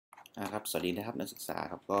ครับสวัสดีนะครับนักศึกษา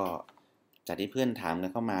ครับก็จากที่เพื่อนถามกั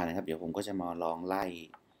นเข้ามานะครับเดี๋ยวผมก็จะมาลองไล่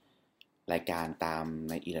รายการตาม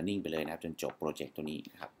ใน e-learning ไปเลยนะครับจนจบโปรเจกต์ตัวนี้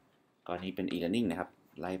นะครับก็นี้เป็น e-learning นะครับ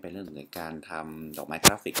ไล่ไปเรื่องในการทำดอกไม้ก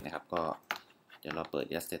ราฟิกนะครับก็เดี๋ยวเราเปิด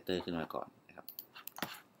Illustrator ขึ้นมาก่อนนะครับ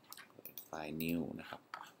ไฟล์ New นะครับ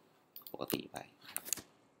ปกติไป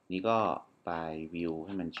นี่ก็ไปวิวใ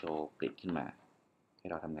ห้มันโชว์กริดขึ้นมาให้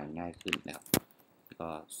เราทำงานง่ายขึ้นนะครับแล้วก็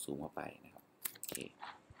ซูมเข้าไปนะครับโอเค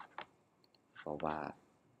เพราะว่า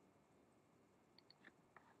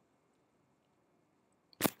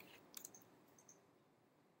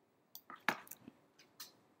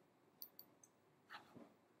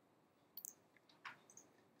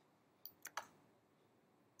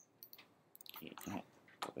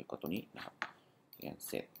ไปกดตรงนี้นะครับ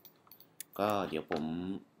เสร็จก็เดี๋ยวผม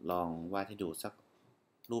ลองวาดให้ดูสัก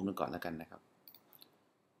รูปหนึ่งก่อนแล้วกันนะครับ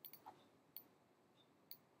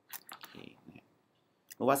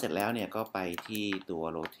เมื่อวาดเสร็จแล้วเนี่ยก็ไปที่ตัว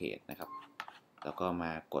rotate นะครับแล้วก็ม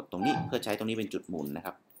ากดตรงนี้เพื่อใช้ตรงนี้เป็นจุดหมุนนะค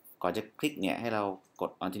รับก่อนจะคลิกเนี่ยให้เราก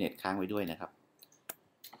ด alternate ค้างไว้ด้วยนะครับ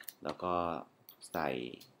แล้วก็ใส่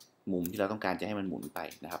มุมที่เราต้องการจะให้มันหมุนไป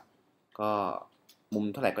นะครับก็มุม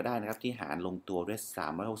เท่าไหร่ก็ได้นะครับที่หารลงตัวด้วย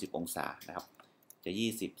360องศานะครับจะ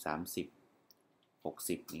20 30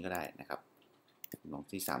 60นี้ก็ได้นะครับลง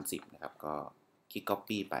ที่30นะครับก็คลิก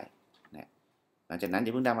copy ไปนะหลังจากนั้นอย่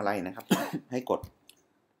าเพิ่งทำอะไรนะครับ ให้กด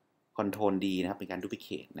Ctrl D นะครับเป็นการ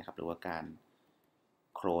duplicate นะครับหรือว่าการ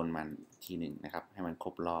โคลนมันทีหนึ่งนะครับให้มันคร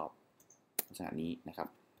บรอบลักษณะนี้นะครับ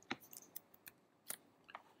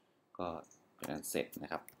ก็เป็นการเสร็จนะ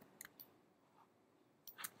ครับ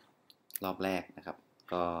รอบแรกนะครับ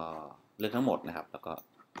ก็เลือกทั้งหมดนะครับแล้วก็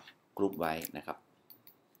กรุ๊ปไว้นะครับ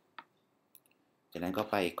จากนั้นก็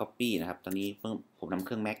ไป Copy นะครับตอนนี้ผมนำเค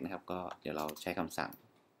รื่อง Mac นะครับก็เดี๋ยวเราใช้คำสั่ง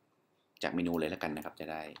จากเมนูเลยแล้วกันนะครับจะ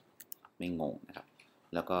ได้ไม่งงนะครับ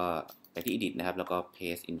แล้วก็ไปที่ Edit นะครับแล้วก็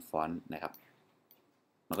Paste in Font นะครับ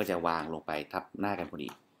มันก็จะวางลงไปทับหน้ากันพอดี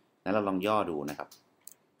นั้นเราลองย่อดูนะครับ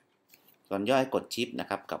ตอนย่อให้กดชิปนะ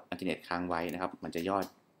ครับกับ Alternate ค้างไว้นะครับมันจะย่อ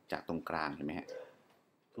จากตรงกลางเห็นไหมฮะ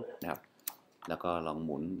นะครับแล้วก็ลองห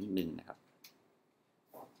มุนนิดนึงนะครับ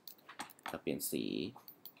จะเปลี่ยนสี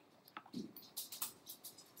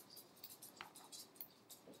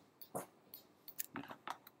นะครับ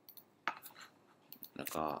แล้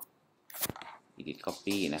วก็ Edit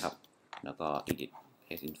Copy นะครับแล้วก็ Edit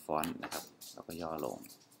Paste in Font นะครับแล้วก็ย่อลง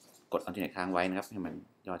กด Alternate ค้างไว้นะครับให้มัน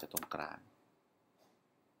ย่อจากตรงกลาง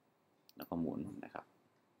แล้วก็หมุนนะครับ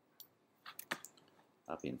เร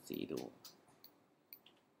าเปลี่ยนสีดู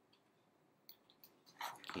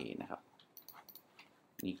โอเคนะครับ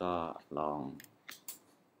นี่ก็ลอง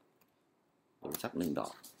ดูสัก1 ดอ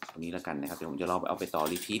กตรงนี้แล้วกันนะครับเดี๋ยวผมจะลองเอาไปต่อ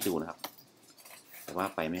รีพีทดูนะครับแต่ว่า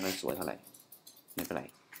ไปไม่ค่อยสวยเท่าไหร่ไม่เป็นไร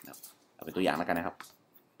นะครับเอาเป็นตัวอย่างแล้วกันนะครับ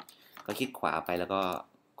ก็คลิกขวาไปแล้วก็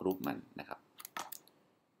กรุ๊ปมันนะครับ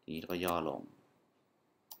ทีนี้เราก็ย่อลง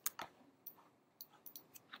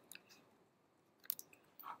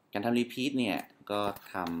การทำรีพีทเนี่ยก็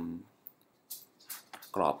ท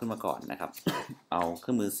ำกรอบขึ้นมาก่อนนะครับ เอาเค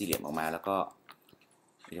รื่องมือสี่เหลี่ยมออกมาแล้วก็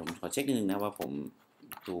เดี๋ยวผมขอเช็คนิดนึงนะว่าผม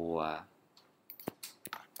ตัว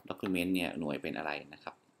document เนี่ยหน่วยเป็นอะไรนะค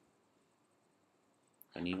รับ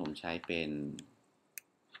ตอนนี้ผมใช้เป็น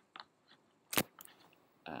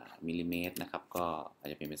มิลลิเมตรนะครับก็อาจ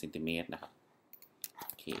จะเป็นเซนติเมตรนะครับ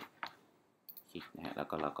โอเคคลิกนะฮะแล้ว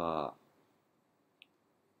ก็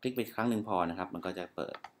คลิกไปครั้งหนึ่งพอนะครับมันก็จะเปิ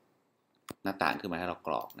ดหน้าต่างขึ้นมาให้เราก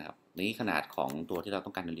รอกนะครับนี้ขนาดของตัวที่เราต้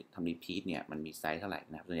องการทำรีพีทเนี่ยมันมีไซส์เท่าไหร่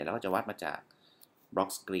นะครับส่วนใหญ่เราก็จะวัดมาจากบล็อก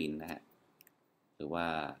สกรีนนะฮะหรือว่า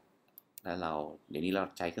ถ้าเราเดี๋ยวนี้เรา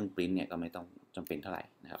ใช้เครื่องปริ้นเนี่ยก็ไม่ต้องจำเป็นเท่าไหร่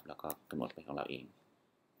นะครับแล้วก็กำหนดเป็นของเราเอง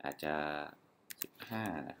อาจจะ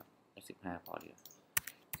15นะครับ15พอดี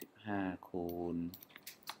15คูณ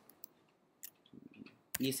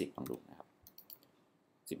20ลองดูนะครับ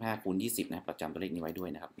15คูณ20นะประจำตัวเลขนี้ไว้ด้วย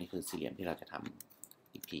นะครับนี่คือสี่เหลี่ยมที่เราจะท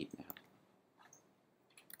ำรีพีทนะครับ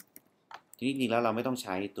ทีนี้จริงแล้วเราไม่ต้องใ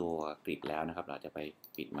ช้ตัวกริดแล้วนะครับเราจะไป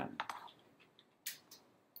ปิดมัน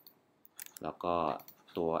แล้วก็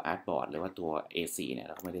ตัวอาร์ตบอร์ดหรือว่าตัว A4 เนี่ยเ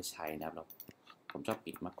ราก็ไม่ได้ใช้นะครับผมชอบ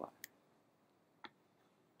ปิดมากกว่า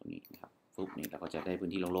ตรงนี้นะครับฟุบนี่เราก็จะได้พื้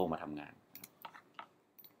นที่โล่งๆมาทำงาน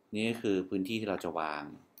นี่ก็คือพื้นที่ที่เราจะวาง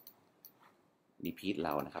รีพีทเร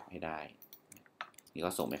านะครับให้ได้นี่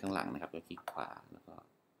ก็ส่งไปข้างหลังนะครับแล้วคลิกขวาแล้วก็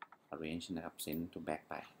arrange นะครับ send to back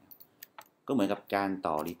ไปก็เหมือนกับการ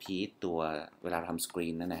ต่อรีพีทตัวเวลาทำสกรี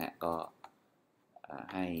นนั่นนะฮะก็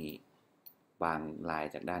ให้วางลาย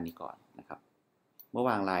จากด้านนี้ก่อนนะครับเมื่อ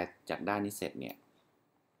วางลายจากด้านนี้เสร็จเนี่ย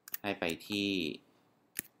ให้ไปที่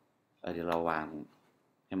เดี๋ยวเราวาง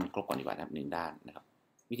ให้มันครบก่อนดีกว่านะครับ1 ด้านนะครับ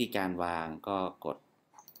วิธีการวางก็กด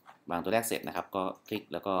วางตัวแรกเสร็จนะครับก็คลิก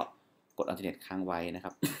แล้วก็กด Alternate ค้างไว้นะค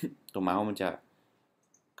รับ ตัวเมาส์มันจะ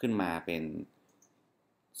ขึ้นมาเป็น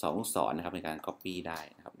2ลูกศรนะครับในการ Copy ได้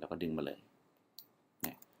นะครับแล้วก็ดึงมาเลยเ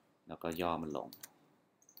นี่ยแล้วก็ย่อมันลง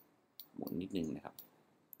หมุนนิดนึงนะครับ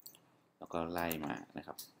แล้วก็ไล่มานะค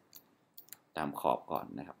รับตามขอบก่อน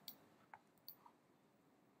นะครับ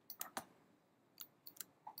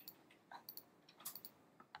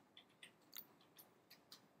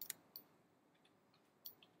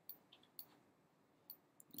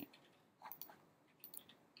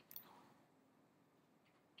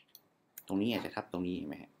ตรงนี้อาจจะทับตรงนี้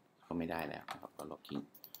ไหมฮะก็ไม่ได้แล้วนะครับก็ลบทิ้ง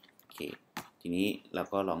โอเคทีนี้เรา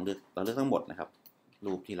ก็ลองเลือกทั้งหมดนะครับ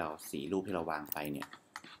รูปที่เรา4รูปที่เราวางไปเนี่ย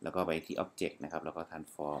แล้วก็ไปที่ Object นะครับแล้วก็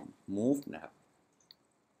Transform Move นะครับ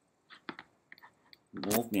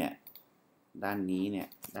Move เนี่ยด้านนี้เนี่ย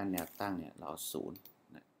ด้านแนวตั้งเนี่ยเราเอา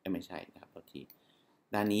0นะไม่ใช่นะครับตัวที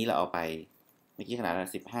ด้านนี้เราเอาไปเมื่อกี้ขนาด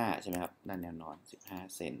15ใช่ไหมครับด้านแนวนอน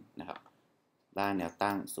15เซนนะครับด้านแนว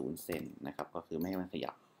ตั้ง0เซนนะครับก็คือไม่ให้มันข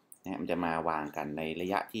ยับนะมันจะมาวางกันในระ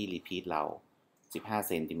ยะที่รีพีทเรา15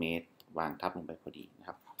เซนติเมตรวางทับลงไปพอดีนะค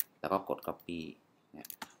รับแล้วก็กด Copy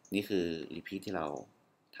นี่คือรีพีทที่เรา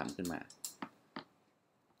ทำขึ้นมา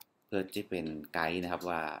เพื่อจะเป็นไกด์นะครับ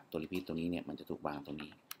ว่าตัวรีพีทตรงนี้เนี่ยมันจะถูกวางตรง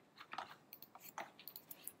นี้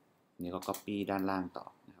นี่ก็ Copy ด้านล่างต่อ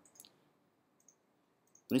นะครับ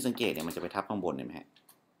ตัวนี้สังเกตเนี่ยมันจะไปทับข้างบนเห็นไหมฮะ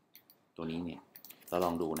ตัวนี้เนี่ยเราล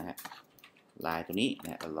องดูนะฮะลายตัวนี้เ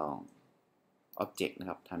นี่ยเราลอง Object นะ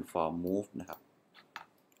ครับ Transform Move นะครับ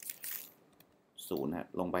0นะ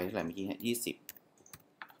ลงไปเท่าไหร่เมื่อกี้ฮะ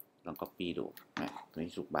20ลอง Copy ดูนะตัว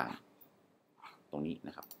นี้ถูกบางตรงนี้น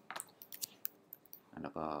ะครับแล้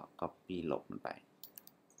วก็ Copy ลบมันไป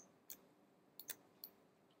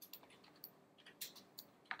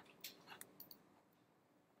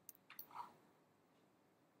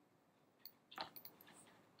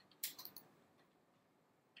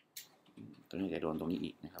ตัวนี้จะโดนตรงนี้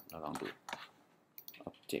อีกนะครับเราลองดู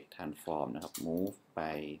Object Transform นะครับ Move ไป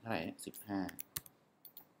เท่าไหร่0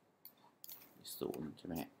ใช่ไ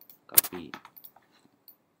หมฮะ Copy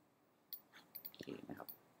โอเคนะครับ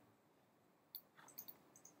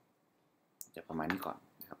จะประมาณนี้ก่อน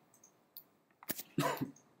นะครับ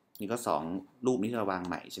นี่ก็2รูปนี้ที่เราวาง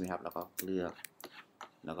ใหม่ใช่ไหมครับแล้วก็เลือก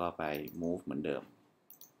แล้วก็ไป Move เหมือนเดิม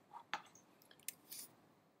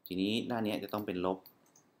ทีนี้ด้านนี้จะต้องเป็นลบ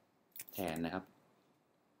แทนนะครับ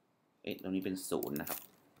ตรงนี้เป็น0นะครับ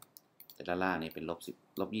แต่ด้านล่างนี่เป็นล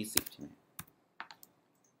บ20ใช่ไหม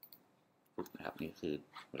นะครับนี่คือ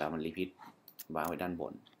เวลามันรีพีทวางไว้ด้านบ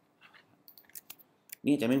น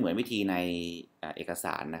นี่จะไม่เหมือนวิธีในเอกส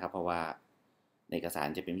ารนะครับเพราะว่าในเอกสาร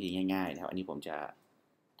จะเป็นวิธีง่ายๆนะครับอันนี้ผมจะ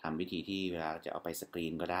ทำวิธีที่เวลาจะเอาไปสกรี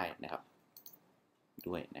นก็ได้นะครับ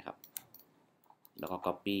ด้วยนะครับแล้วก็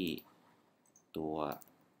Copy ตัว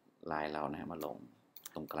ลายเรานะมาลง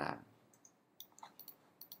ตรงกลาง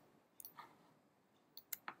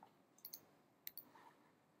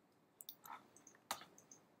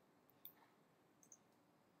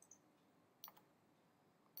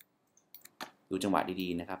ดูจังหวะดี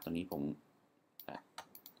ๆนะครับตอนนี้ผม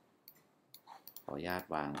ขออนุญาต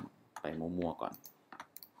วางไปมั่วๆก่อน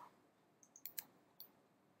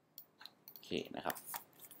โอเคนะครับ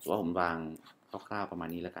ส่วนผมวางคร่าวๆประมาณ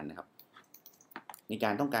นี้แล้วกันนะครับในกา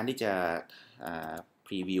รต้องการที่จะพ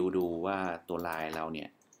รีวิวดูว่าตัวลายเราเนี่ย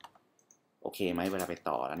โอเคไหมเวลาไป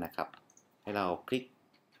ต่อแล้วนะครับให้เราคลิก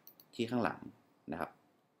ที่ข้างหลังนะครับ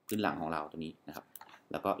พื้นหลังของเราตัวนี้นะครับ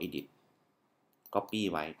แล้วก็ Edit Copy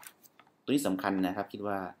ไว้ตัวนี้สำคัญนะครับคิด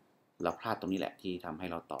ว่าเราพลาดตรงนี้แหละที่ทำให้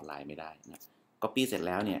เราต่อลายไม่ได้นะ Copy เสร็จแ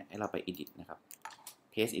ล้วเนี่ยให้เราไป Edit นะครับ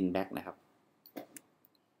Paste in Back นะครับ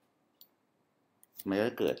มันจ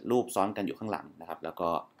ะเกิดรูปซ้อนกันอยู่ข้างหลังนะครับแล้วก็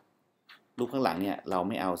รูปข้างหลังเนี่ยเรา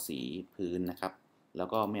ไม่เอาสีพื้นนะครับแล้ว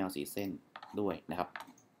ก็ไม่เอาสีเส้นด้วยนะครับ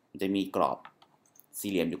มันจะมีกรอบสี่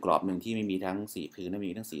เหลี่ยมอยู่กรอบหนึ่งที่ไม่มีทั้งสีพื้นและ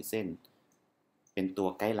มีทั้งสีเส้นเป็นตัว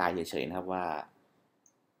ไกด์ไลน์เฉยๆนะครับว่า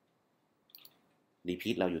รีพี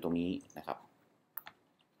ทเราอยู่ตรงนี้นะครับ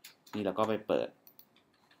นี่เราก็ไปเปิด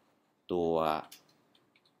ตัว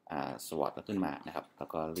สวอตขึ้นมานะครับแล้ว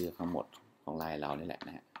ก็เลือกทั้งหมดของลายเรานี่แหละน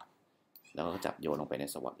ะฮะแล้วก็จับโยนลงไปใน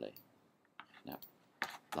สวอตเลยนะครับ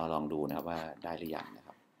เราลองดูนะครับว่าได้หรือยังนะค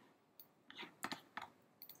รับ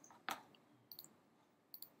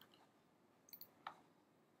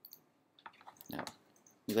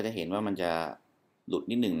นี่ก็จะเห็นว่ามันจะหลุด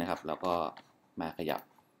นิดหนึ่งนะครับแล้วก็มาขยับ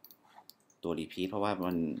ตัวรีพีทเพราะว่า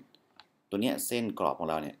มันตัวเนี้ยเส้นกรอบของ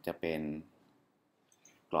เราเนี่ยจะเป็น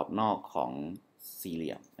กรอบนอกของสี่เห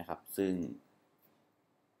ลี่ยมนะครับซึ่ง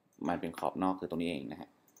มันเป็นขอบนอกคือตรงนี้เองนะฮะ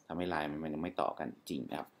ทำให้ลายมันไม่ต่อกันจริง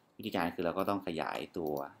นะครับวิธีการคือเราก็ต้องขยายตั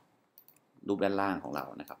วรูปด้านล่างของเรา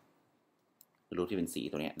นะครับ รูปที่เป็นสี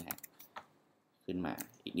ตัวนี้นะฮะขึ้นมา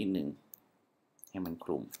อีกนิดนึงให้มันค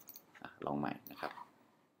ลุมลองใหม่นะครับ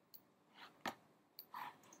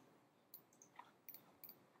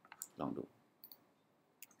ลองดู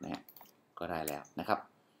นะฮะก็ได้แล้วนะครับ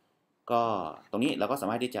ก็ตรงนี้เราก็สา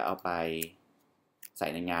มารถที่จะเอาไปใส่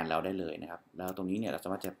ในงานเราได้เลยนะครับแล้วตรงนี้เนี่ยเราสา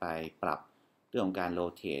มารถจะไปปรับเรื่องของการโร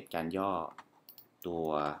เตทการย่อตัว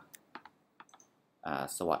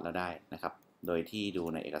สวอตเราได้นะครับโดยที่ดู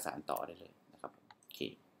ในเอกสารต่อได้เลยนะครับโอเค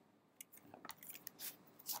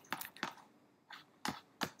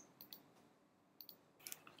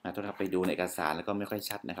ถ้าเราไปดูในเอกสารแล้วก็ไม่ค่อย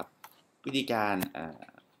ชัดนะครับวิธีการ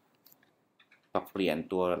ปรับเปลี่ยน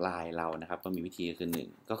ตัวลายเรานะครับก็มีวิธีคือ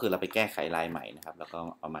1ก็คือเราไปแก้ไขลายใหม่นะครับแล้วก็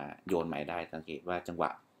เอามาโยนใหม่ได้สังเกตว่าจังหวะ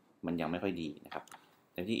มันยังไม่ค่อยดีนะครับ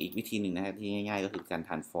แต่ที่อีกวิธีหนึ่งนะครับที่ง่ายๆก็คือการ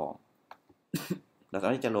transform เราสาม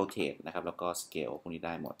ารถที่จะ rotate นะครับแล้วก็ scale พวกนี้ไ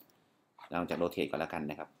ด้หมดเราจะ rotate ก่อนแล้วกัน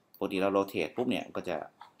นะครับปกติเรา rotate ปุ๊บเนี่ยก็จะ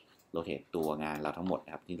rotate ตัวงานเราทั้งหมดน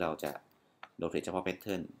ะครับที่เราจะ rotate เฉพาะ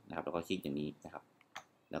pattern นะครับแล้วก็คลิกอย่างนี้นะครับ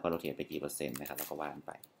แล้วก็ rotate ไปกี่เปอร์เซ็นต์นะครับแล้วก็วางไ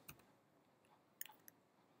ป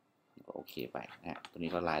โอเคไปนะตัวนี้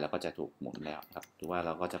ก็ลายเราก็จะถูกหมุนแล้วครับหรือว่าเร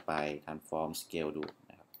าก็จะไป transform scale ดู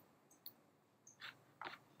นะครับ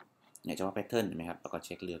เนี่ยเฉพาะ pattern เห็นไหมครับแล้วก็เ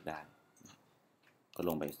ช็คเลือกได้ก็ล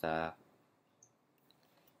งไปสัก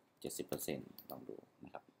70%ลองดูน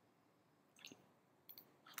ะครับ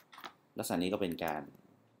ลักษณะนี้ก็เป็นการ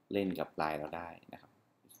เล่นกับลายเราได้นะครับ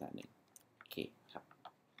ลักษณะหนึ่ง